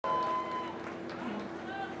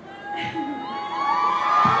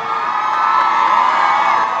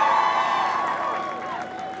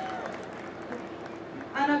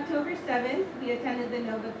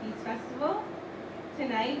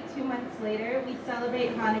year, we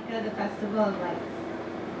celebrate Hanukkah, the Festival of Lights.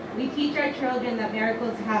 We teach our children that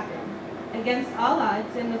miracles happen. Against all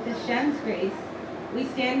odds and with Hashem's grace, we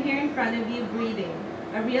stand here in front of you breathing,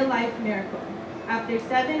 a real-life miracle, after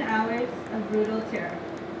 7 hours of brutal terror.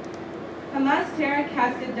 Hamas terror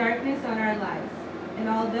casted darkness on our lives, and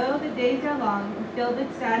although the days are long and filled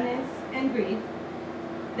with sadness and grief,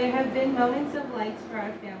 there have been moments of lights for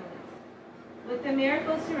our families. With the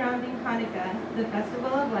miracles surrounding Hanukkah, the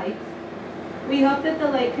Festival of Lights, we hope that the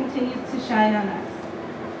light continues to shine on us.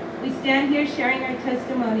 We stand here sharing our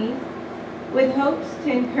testimonies with hopes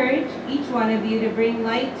to encourage each one of you to bring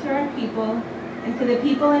light to our people and to the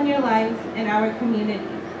people in your lives and our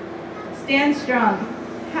community. Stand strong.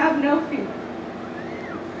 Have no fear.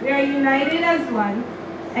 We are united as one,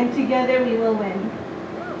 and together we will win.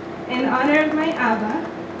 In honor of my Abba,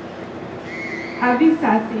 Abi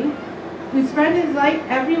Sassi, who spread his light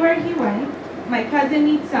everywhere he went, my cousin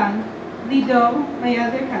Nitzan, Lido, my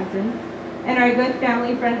other cousin, and our good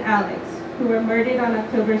family friend Alex, who were murdered on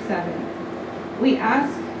October 7th. We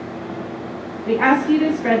ask you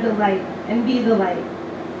to spread the light and be the light.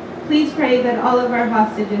 Please pray that all of our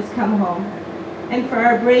hostages come home. And for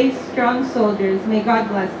our brave, strong soldiers, may God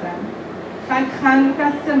bless them. Chag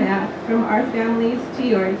Chanukah Sameach from our families to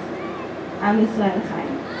yours. Am Yisrael Chai.